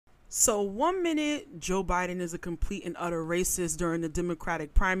So 1 minute, Joe Biden is a complete and utter racist during the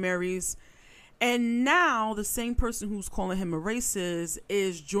Democratic primaries. And now the same person who's calling him a racist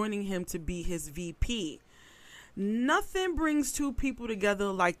is joining him to be his VP. Nothing brings two people together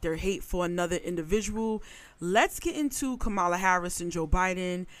like their hate for another individual. Let's get into Kamala Harris and Joe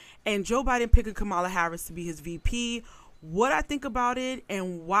Biden. And Joe Biden picking Kamala Harris to be his VP. What I think about it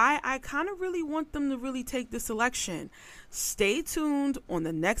and why I kind of really want them to really take this election. Stay tuned on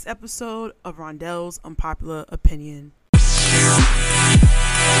the next episode of Rondell's Unpopular Opinion.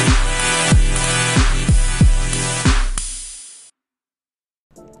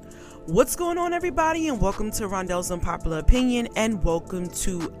 What's going on, everybody, and welcome to Rondell's Unpopular Opinion, and welcome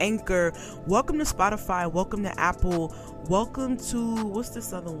to Anchor, welcome to Spotify, welcome to Apple, welcome to, what's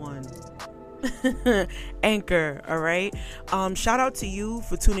this other one? Anchor. All right. Shout out to you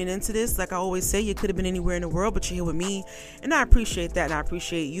for tuning into this. Like I always say, you could have been anywhere in the world, but you're here with me, and I appreciate that, and I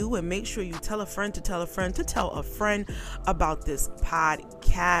appreciate you. And make sure you tell a friend to tell a friend to tell a friend about this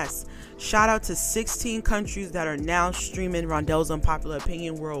podcast. Shout out to 16 countries that are now streaming Rondell's Unpopular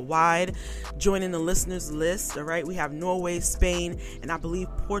Opinion worldwide, joining the listeners list. All right, we have Norway, Spain, and I believe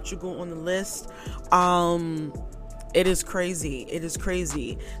Portugal on the list. It is crazy. It is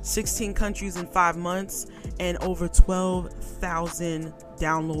crazy. 16 countries in 5 months and over 12,000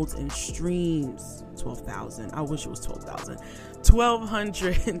 downloads and streams. 12,000. I wish it was 12,000.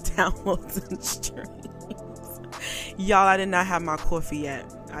 1,200 downloads and streams. Y'all, I did not have my coffee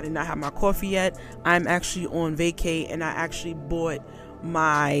yet. I'm actually on vacay, and I actually bought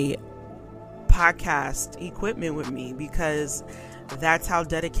my podcast equipment with me because that's how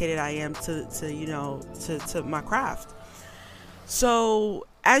dedicated I am to my craft. So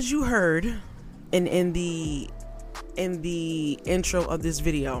as you heard in the intro of this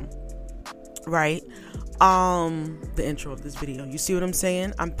video, right? The intro of this video. You see what I'm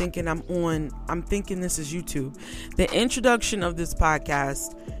saying? I'm thinking this is YouTube. The introduction of this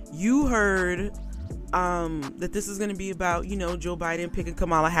podcast, you heard that this is going to be about, Joe Biden picking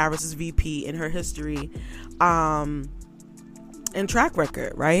Kamala Harris as VP and her history. And track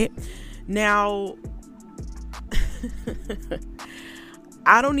record, right? Now,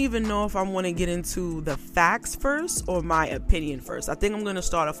 I don't even know if I want to get into the facts first or my opinion first. I think I'm going to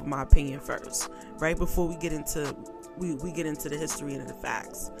start off with my opinion first, right? Before we get into we get into the history and the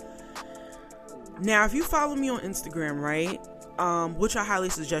facts. Now, if you follow me on Instagram, right? Which I highly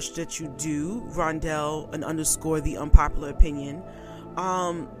suggest that you do, Rondell _ the unpopular opinion.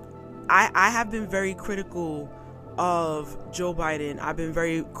 I have been very critical of Joe Biden. I've been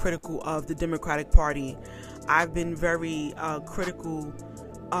very critical of the Democratic Party. I've been very critical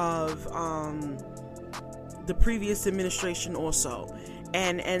of the previous administration also.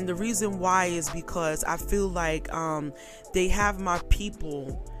 And the reason why is because I feel like they have my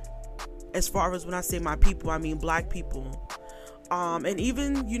people. As far as when I say my people, I mean black people. And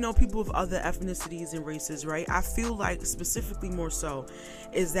even, people of other ethnicities and races, right? I feel like specifically more so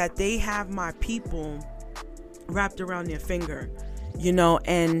is that they have my people wrapped around their finger,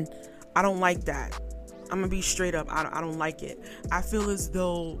 and I don't like that. I'm gonna be straight up. I don't like it. I feel as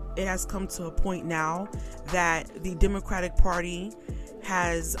though it has come to a point now that the Democratic Party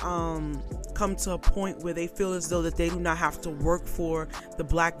has come to a point where they feel as though that they do not have to work for the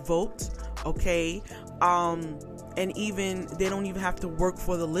black vote, okay? And even they don't even have to work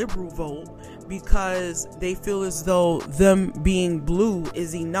for the liberal vote because they feel as though them being blue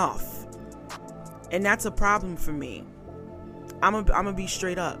is enough. And that's a problem for me. I'm gonna be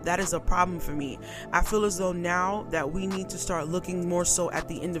straight up. That is a problem for me. I feel as though now that we need to start looking more so at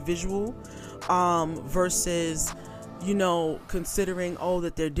the individual versus, considering,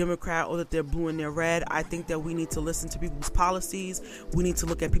 that they're Democrat or that they're blue and they're red. I think that we need to listen to people's policies. We need to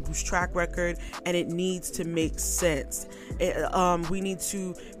look at people's track record, and it needs to make sense. We need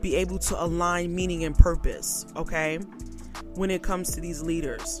to be able to align meaning and purpose, okay, when it comes to these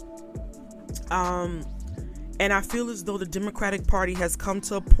leaders. And I feel as though the Democratic Party has come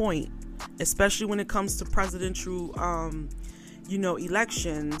to a point, especially when it comes to presidential,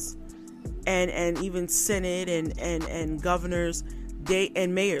 elections and even Senate and governors,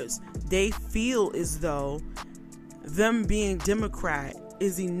 and mayors, they feel as though them being Democrat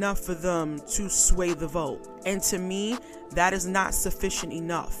is enough for them to sway the vote. And to me, that is not sufficient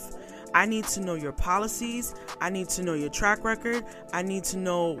enough. I need to know your policies. I need to know your track record. I need to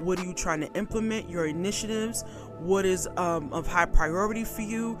know what are you trying to implement, your initiatives, what is of high priority for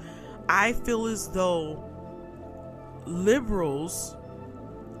you. I feel as though liberals,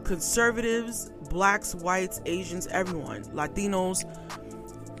 conservatives, blacks, whites, Asians, everyone, Latinos,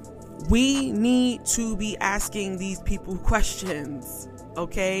 we need to be asking these people questions.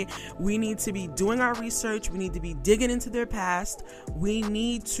 Okay, we need to be doing our research. We need to be digging into their past. We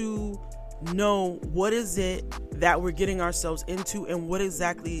need to know what is it that we're getting ourselves into and what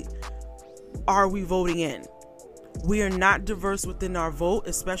exactly are we voting in. We are not diverse within our vote,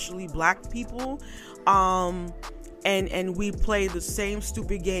 especially black people. And we play the same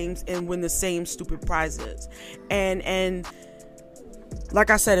stupid games and win the same stupid prizes. And like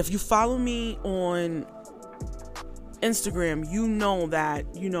I said, if you follow me on Instagram, you know that,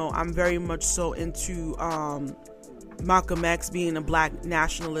 I'm very much so into Malcolm X being a black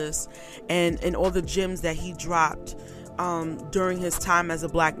nationalist and all the gems that he dropped during his time as a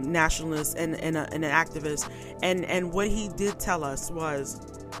black nationalist and an activist. And what he did tell us was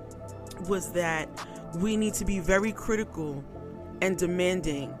that we need to be very critical and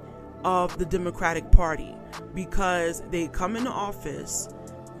demanding of the Democratic Party, because they come into office,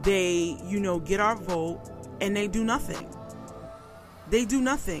 they, get our vote, and they do nothing. They do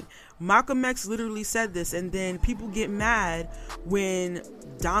nothing. Malcolm X literally said this, and then people get mad when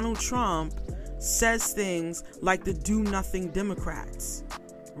Donald Trump says things like the do nothing Democrats,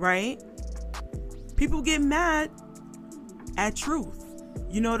 right? People get mad at truth.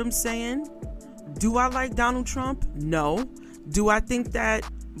 You know what I'm saying? Do I like Donald Trump? No. Do I think that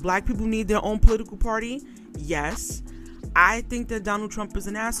black people need their own political party? Yes. I think that Donald Trump is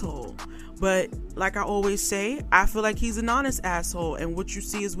an asshole. But like I always say, I feel like he's an honest asshole, and what you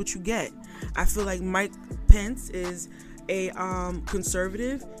see is what you get. I feel like Mike Pence is a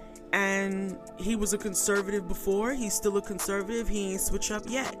conservative, and he was a conservative before. He's still a conservative. He ain't switch up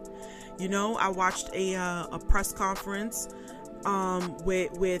yet. I watched a press conference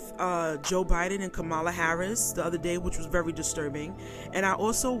with Joe Biden and Kamala Harris the other day, which was very disturbing. And I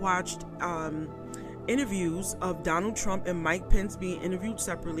also watched interviews of Donald Trump and Mike Pence being interviewed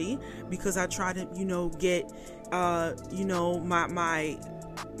separately, because I try to, get,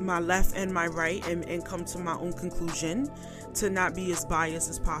 my left and my right and come to my own conclusion to not be as biased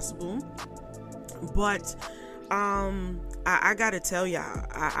as possible. But I gotta tell y'all,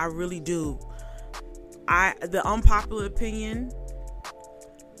 I really do. The unpopular opinion,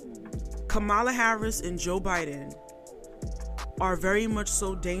 Kamala Harris and Joe Biden are very much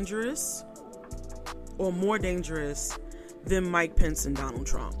so dangerous, or more dangerous than Mike Pence and Donald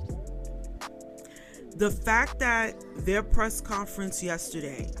Trump. The fact that their press conference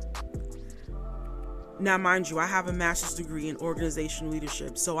yesterday, now mind you, I have a master's degree in organizational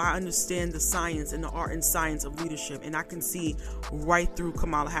leadership, so I understand the science and the art and science of leadership, and I can see right through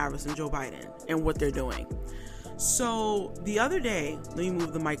Kamala Harris and Joe Biden and what they're doing. So the other day, let me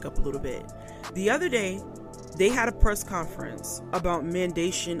move the mic up a little bit. The other day, they had a press conference about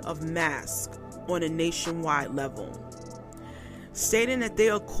mandation of masks on a nationwide level, stating that they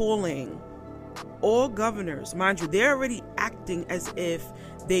are calling all governors, mind you, they're already acting as if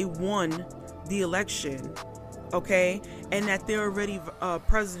they won the election, okay, and that they're already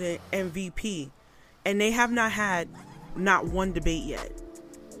president and VP, and they have not had not one debate yet.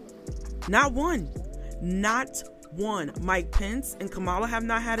 Not one. Mike Pence and Kamala have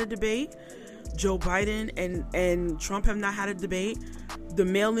not had a debate. Joe Biden and Trump have not had a debate. The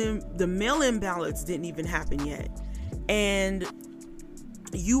mail-in ballots didn't even happen yet. And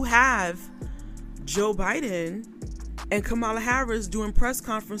you have Joe Biden and Kamala Harris doing press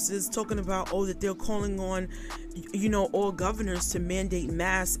conferences talking about, that they're calling on, all governors to mandate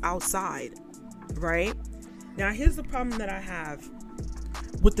masks outside, right? Now, here's the problem that I have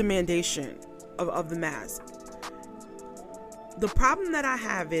with the mandation of the mask. The problem that I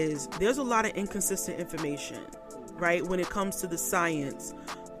have is there's a lot of inconsistent information, right, when it comes to the science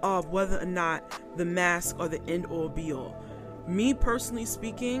of whether or not the masks are the end all be all. Me personally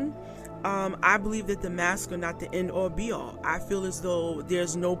speaking, I believe that the masks are not the end all be all. I feel as though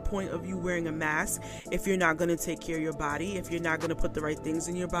there's no point of you wearing a mask if you're not going to take care of your body, if you're not going to put the right things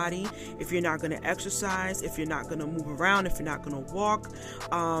in your body, if you're not going to exercise, if you're not going to move around, if you're not going to walk,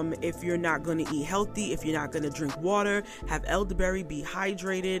 if you're not going to eat healthy, if you're not going to drink water, have elderberry, be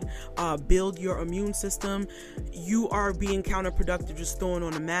hydrated, build your immune system. You are being counterproductive just throwing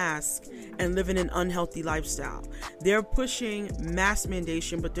on a mask and living an unhealthy lifestyle. They're pushing mask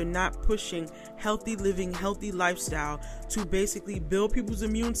mandation, but they're not pushing healthy living, healthy lifestyle to basically build people's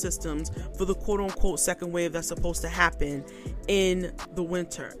immune systems for the quote-unquote second wave that's supposed to happen in the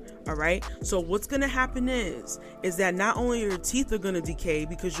winter. All right, so what's going to happen is that not only your teeth are going to decay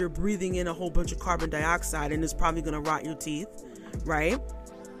because you're breathing in a whole bunch of carbon dioxide, and it's probably going to rot your teeth, right?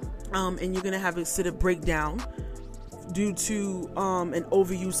 And you're going to have a acidic breakdown due to an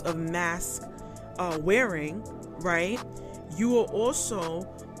overuse of mask wearing, right? You are also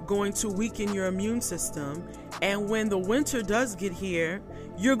going to weaken your immune system, And when the winter does get here,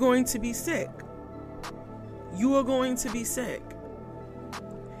 you're going to be sick. You are going to be sick.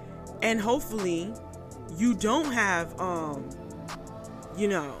 And hopefully you don't have,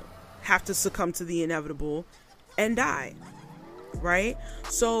 have to succumb to the inevitable and die. Right?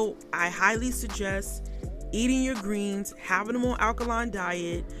 So I highly suggest eating your greens, having a more alkaline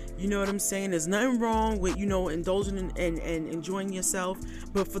diet. You know what I'm saying? There's nothing wrong with, indulging and enjoying yourself.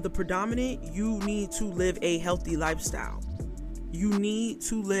 But for the predominant, you need to live a healthy lifestyle. You need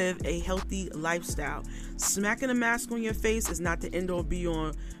to live a healthy lifestyle. Smacking a mask on your face is not the end all be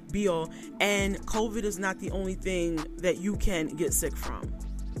all. And COVID is not the only thing that you can get sick from.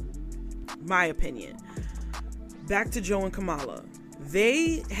 My opinion. Back to Joe and Kamala.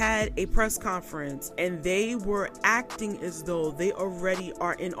 They had a press conference and they were acting as though they already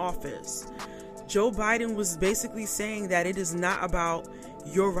are in office. Joe Biden was basically saying that it is not about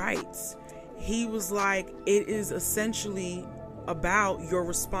your rights. He was like, it is essentially about your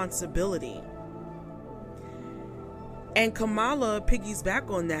responsibility. And Kamala piggies back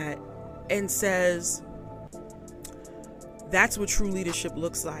on that and says, that's what true leadership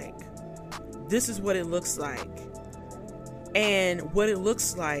looks like. This is what it looks like. And what it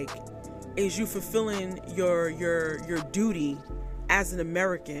looks like is you fulfilling your duty as an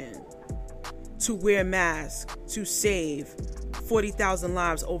American to wear masks to save 40,000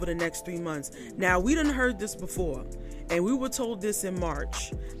 lives over the next 3 months. Now, we done heard this before, and we were told this in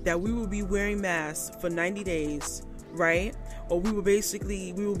March, that we will be wearing masks for 90 days, right? Or we will be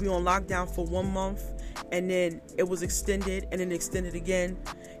on lockdown for 1 month, and then it was extended, and then extended again,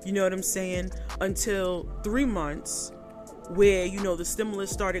 you know what I'm saying, until 3 months, where, the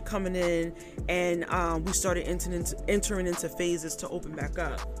stimulus started coming in and we started entering into phases to open back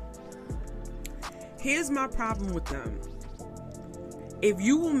up. Here's my problem with them. If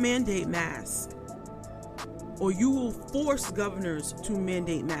you will mandate masks, or you will force governors to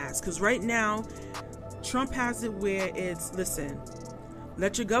mandate masks, because right now, Trump has it where it's, listen,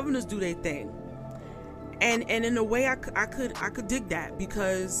 let your governors do their thing. And in a way, I could dig that,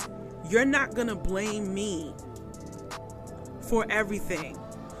 because you're not going to blame me for everything.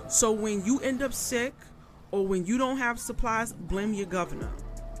 So when you end up sick or when you don't have supplies, blame your governor.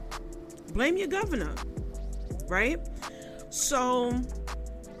 Blame your governor, right? So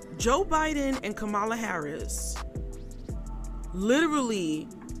Joe Biden and Kamala Harris literally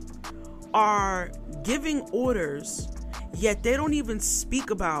are giving orders, yet they don't even speak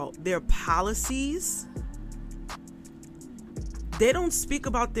about their policies. They don't speak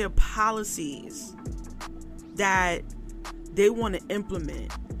about their policies that they want to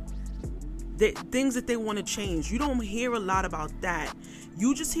implement, things that they want to change. You don't hear a lot about that.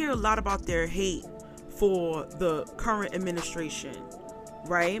 You just hear a lot about their hate for the current administration,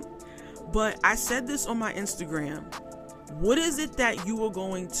 right? But I said this on my Instagram. What is it that you are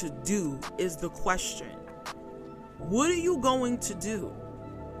going to do is the question. What are you going to do?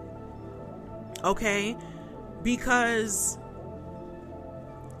 Okay? Because,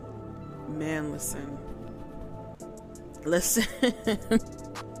 man, listen. Listen.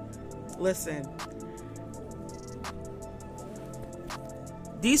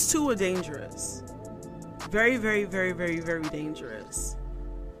 These two are dangerous. Very, very, very, very, very dangerous.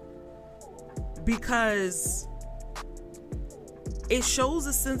 Because it shows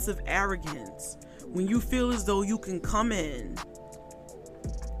a sense of arrogance when you feel as though you can come in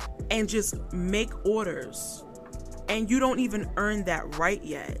and just make orders and you don't even earn that right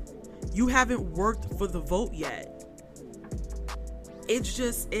yet. You haven't worked for the vote yet.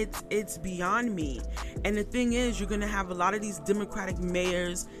 It's beyond me. And the thing is, you're going to have a lot of these Democratic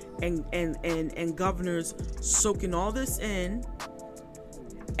mayors and governors soaking all this in,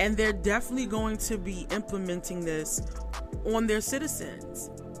 and they're definitely going to be implementing this on their citizens.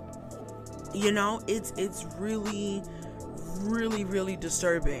 It's really, really, really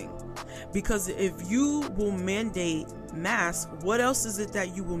disturbing, because if you will mandate masks, what else is it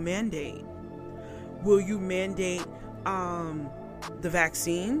that you will mandate? Will you mandate the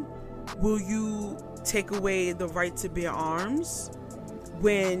vaccine? Will you take away the right to bear arms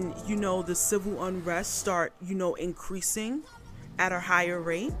when the civil unrest start increasing at a higher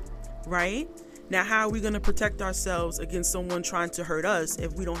rate, right? Now, how are we going to protect ourselves against someone trying to hurt us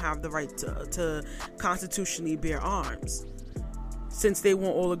if we don't have the right to constitutionally bear arms, since they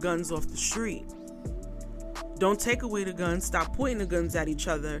want all the guns off the street? Don't take away the guns. Stop pointing the guns at each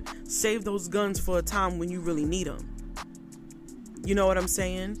other. Save those guns for a time when you really need them. You know what I'm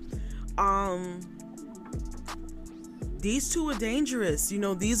saying? These two are dangerous.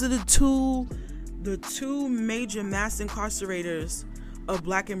 These are the two major mass incarcerators of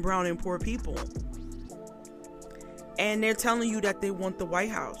black and brown and poor people. and they're telling you that they want the White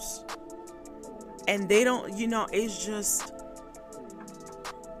House, and they don't, it's just,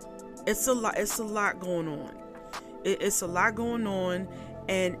 it's a lot going on. It's a lot going on,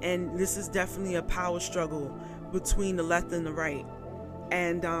 and this is definitely a power struggle between the left and the right.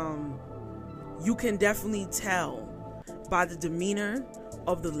 And you can definitely tell by the demeanor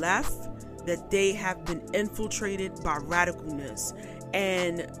of the left that they have been infiltrated by radicalness.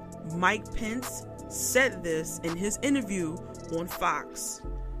 And Mike Pence said this in his interview on Fox.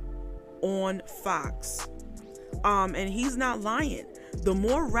 And he's not lying. The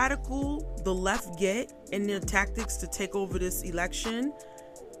more radical the left get in their tactics to take over this election,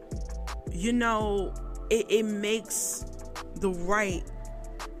 it makes the right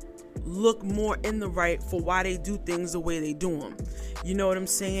look more in the right for why they do things the way they do them. You know what I'm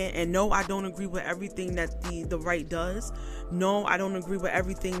saying? And no, I don't agree with everything that the right does. No, I don't agree with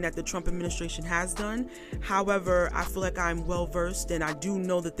everything that the Trump administration has done. However, I feel like I'm well versed, and I do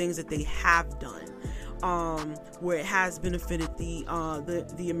know the things that they have done, where it has benefited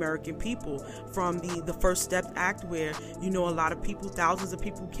the American people. From the First Step Act, where a lot of people, thousands of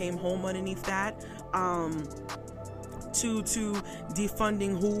people, came home underneath that. To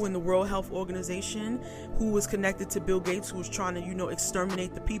defunding WHO and the World Health Organization, who was connected to Bill Gates, who was trying to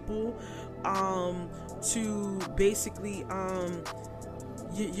exterminate the people, to basically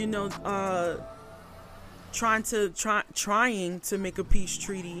trying to make a peace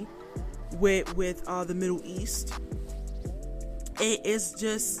treaty with the Middle East. It is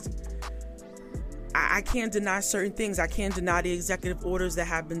just, I can't deny certain things. I can't deny the executive orders that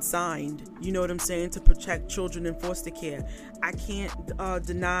have been signed, you know what I'm saying, to protect children in foster care. I can't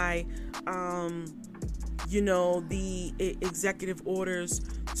deny, the executive orders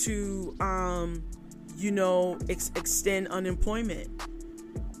to, extend unemployment.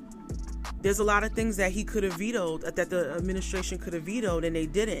 There's a lot of things that he could have vetoed, that the administration could have vetoed, and they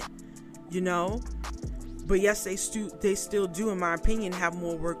didn't, But yes, they still do, in my opinion, have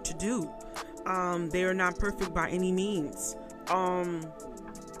more work to do. They are not perfect by any means.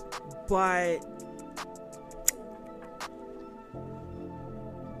 But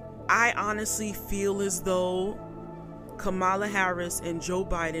I honestly feel as though Kamala Harris and Joe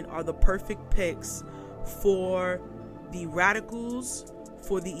Biden are the perfect picks for the radicals,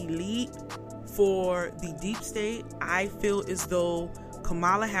 for the elite, for the deep state. I feel as though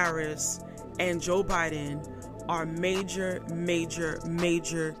Kamala Harris and Joe Biden are major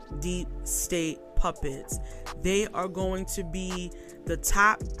deep state puppets. They are going to be the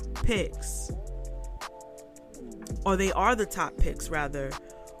top picks, or they are the top picks rather,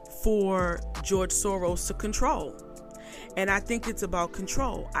 for George Soros to control. And I think it's about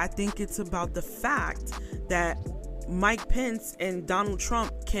control. I think it's about the fact that Mike Pence and Donald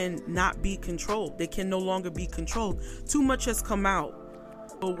Trump cannot be controlled. They can no longer be controlled. Too much has come out.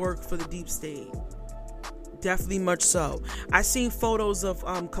 Will work for the deep state. Definitely much so. I seen photos of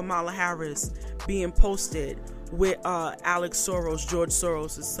Kamala Harris being posted with Alex Soros, George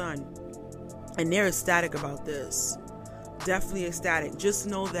Soros' son. And they're ecstatic about this. Definitely ecstatic. Just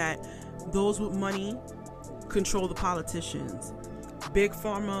know that those with money control the politicians. Big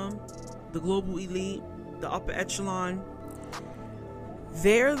Pharma, the global elite, the upper echelon,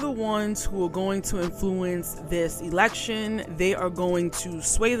 they're the ones who are going to influence this election. They are going to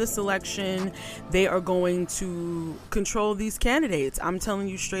sway this election. They are going to control these candidates. I'm telling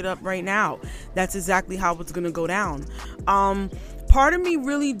you straight up right now. That's exactly how it's going to go down. Part of me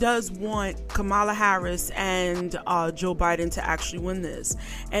really does want Kamala Harris and Joe Biden to actually win this.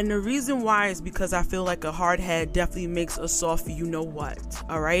 And the reason why is because I feel like a hard head definitely makes a soft you-know-what.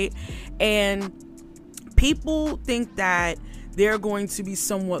 All right? And people think that they're going to be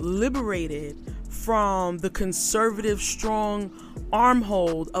somewhat liberated from the conservative strong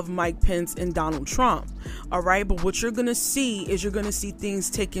armhold of Mike Pence and Donald Trump. All right. But what you're going to see is you're going to see things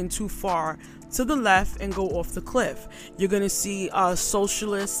taken too far to the left and go off the cliff. You're going to see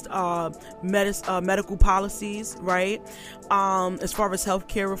socialist medical policies, right? As far as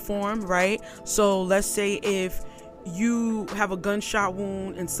healthcare reform, right? So let's say if you have a gunshot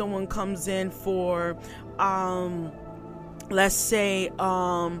wound and someone comes in for let's say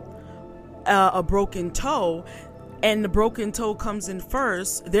a broken toe, and the broken toe comes in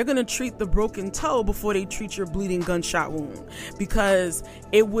first, they're going to treat the broken toe before they treat your bleeding gunshot wound, because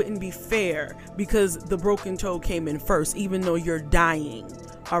it wouldn't be fair, because the broken toe came in first, even though you're dying.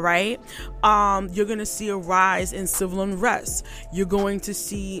 All right. You're going to see a rise in civil unrest. You're going to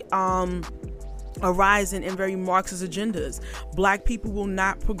see a rise in very Marxist agendas. Black people will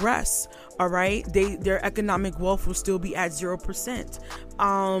not progress. All right. Their economic wealth will still be at 0%.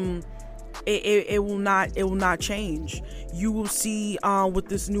 it will not change. You will see with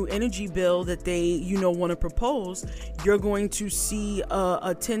this new energy bill that they want to propose, you're going to see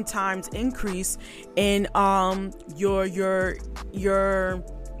a 10 times increase in your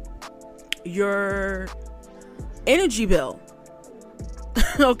energy bill.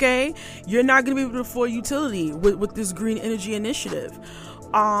 Okay, you're not going to be able to afford utility with this green energy initiative.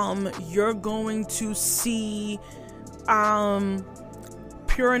 You're going to see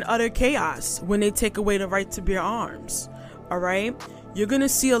pure and utter chaos when they take away the right to bear arms. All right, you're going to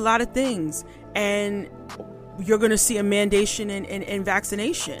see a lot of things, and you're going to see a mandation in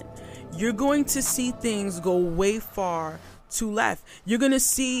vaccination. You're going to see things go way far to left. You're going to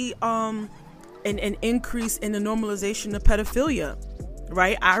see an increase in the normalization of pedophilia.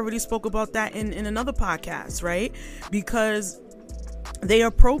 Right, I already spoke about that in another podcast. Right, because they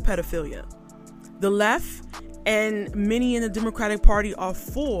are pro pedophilia. The left and many in the Democratic Party are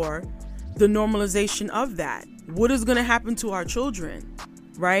for the normalization of that. What is going to happen to our children?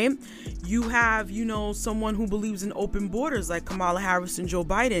 Right? You have, someone who believes in open borders like Kamala Harris and Joe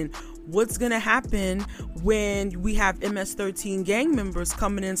Biden. What's going to happen when we have MS-13 gang members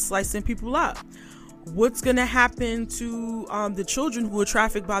coming in slicing people up? What's going to happen to the children who are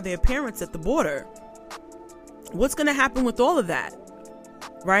trafficked by their parents at the border? What's going to happen with all of that?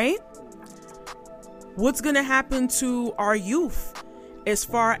 Right? What's going to happen to our youth as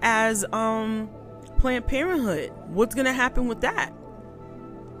far as Planned Parenthood? What's going to happen with that?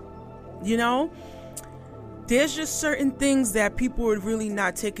 There's just certain things that people are really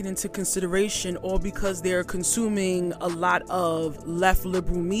not taking into consideration, or because they're consuming a lot of left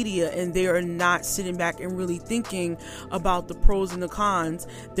liberal media and they are not sitting back and really thinking about the pros and the cons.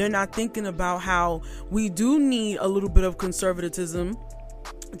 They're not thinking about how we do need a little bit of conservatism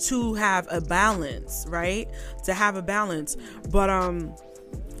to have a balance, right? To have a balance. But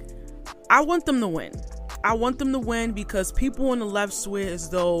I want them to win. I want them to win because people on the left swear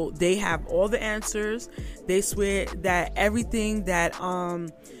as though they have all the answers. They swear that everything that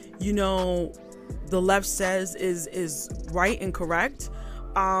the left says is right and correct.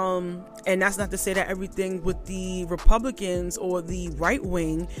 And that's not to say that everything with the Republicans or the right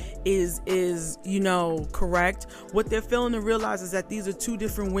wing is correct. What they're failing to realize is that these are two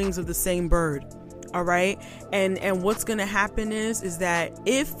different wings of the same bird. All right. And what's going to happen is that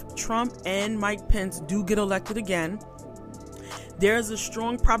if Trump and Mike Pence do get elected again, there's a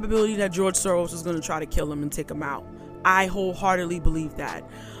strong probability that George Soros is going to try to kill him and take him out. I wholeheartedly believe that.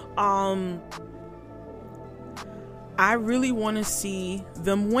 I really want to see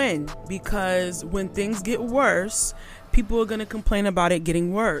them win, because when things get worse, people are going to complain about it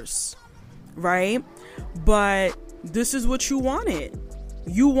getting worse. Right? But this is what you wanted.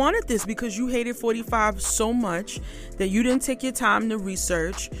 You wanted this because you hated 45 so much that you didn't take your time to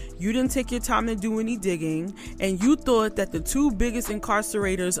research. You didn't take your time to do any digging. And you thought that the two biggest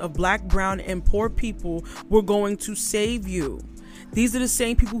incarcerators of black, brown, and poor people were going to save you. These are the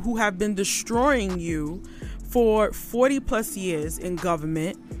same people who have been destroying you for 40 plus years in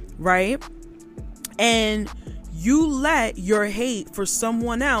government, right? And you let your hate for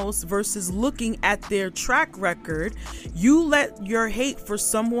someone else versus looking at their track record, you let your hate for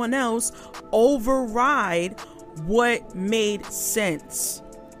someone else override what made sense.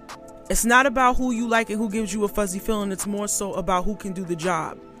 It's not about who you like and who gives you a fuzzy feeling. It's more so about who can do the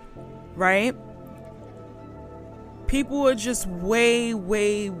job, right? People are just way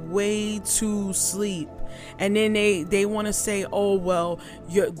too sleep. And then they want to say, oh, well,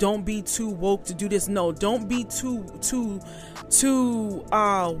 don't be too woke to do this. No, don't be too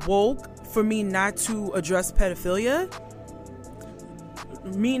woke for me not to address pedophilia.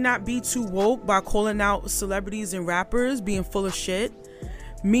 Me not be too woke by calling out celebrities and rappers being full of shit.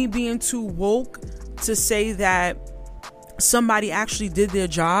 Me being too woke to say that somebody actually did their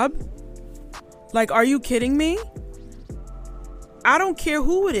job. Like, are you kidding me? I don't care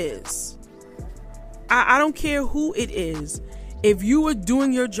who it is. I don't care who it is. If you are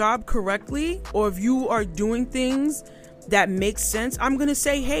doing your job correctly, or if you are doing things that make sense, I'm going to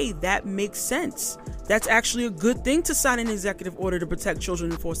say, hey, that makes sense. That's actually a good thing to sign an executive order to protect children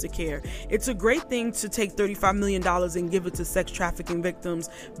in foster care. It's a great thing to take $35 million and give it to sex trafficking victims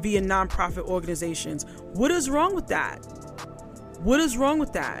via nonprofit organizations. What is wrong with that? What is wrong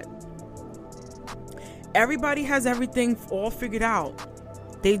with that? Everybody has everything all figured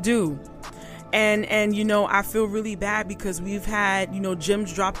out. They do. And I feel really bad because we've had,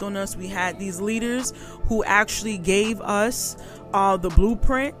 gems dropped on us. We had these leaders who actually gave us the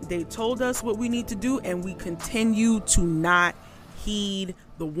blueprint. They told us what we need to do, and we continue to not heed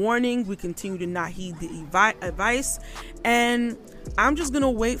the warning. We continue to not heed the advice. And I'm just going to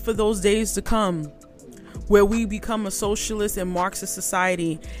wait for those days to come where we become a socialist and Marxist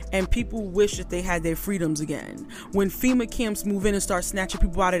society and people wish that they had their freedoms again. When FEMA camps move in and start snatching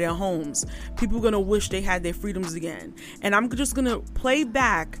people out of their homes, people are going to wish they had their freedoms again. And I'm just going to play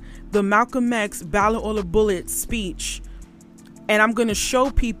back the Malcolm X Ballot or the Bullet speech, and I'm going to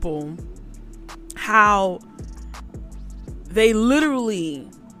show people how they literally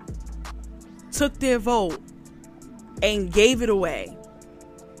took their vote and gave it away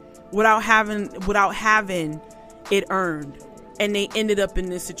without having it earned, and they ended up in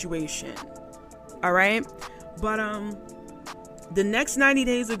this situation. All right, but the next 90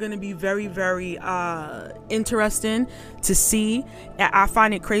 days are going to be very, very interesting to see. I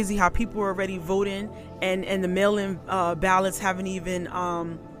find it crazy how people are already voting, and the mail-in ballots haven't even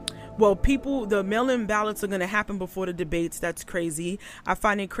the mail-in ballots are going to happen before the debates. That's crazy. I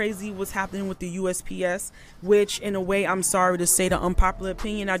find it crazy what's happening with the USPS, which in a way, I'm sorry to say the unpopular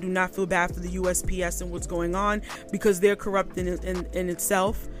opinion, I do not feel bad for the USPS and what's going on, because they're corrupt in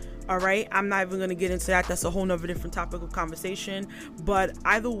itself. All right, I'm not even going to get into that. That's a whole nother different topic of conversation. But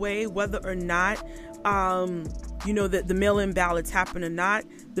either way, whether or not that the mail-in ballots happen or not,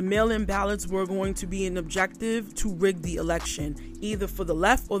 the mail-in ballots were going to be an objective to rig the election, either for the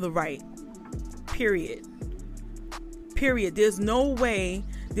left or the right. Period. There's no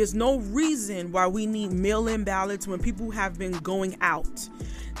reason why we need mail-in ballots when people have been going out.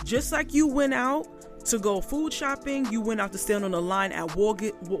 Just like you went out to go food shopping, you went out to stand on the line at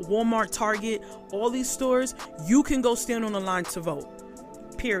Walmart, Target, all these stores, you can go stand on the line to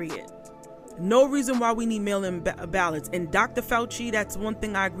vote. Period. No reason why we need mail-in ballots. And Dr. Fauci, that's one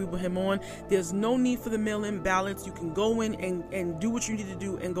thing I agree with him on. There's no need for the mail-in ballots. You can go in and do what you need to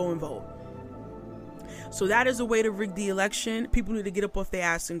do and go and vote. So that is a way to rig the election. People need to get up off their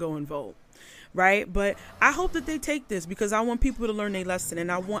ass and go and vote. Right? But I hope that they take this, because I want people to learn their lesson,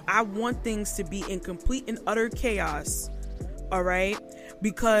 and I want things to be in complete and utter chaos. All right?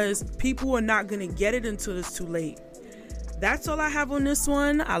 Because people are not going to get it until it's too late. That's all I have on this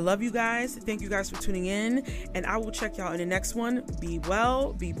one. I love you guys. Thank you guys for tuning in, and I will check y'all in the next one. Be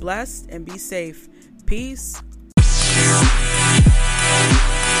well, be blessed, and be safe. Peace.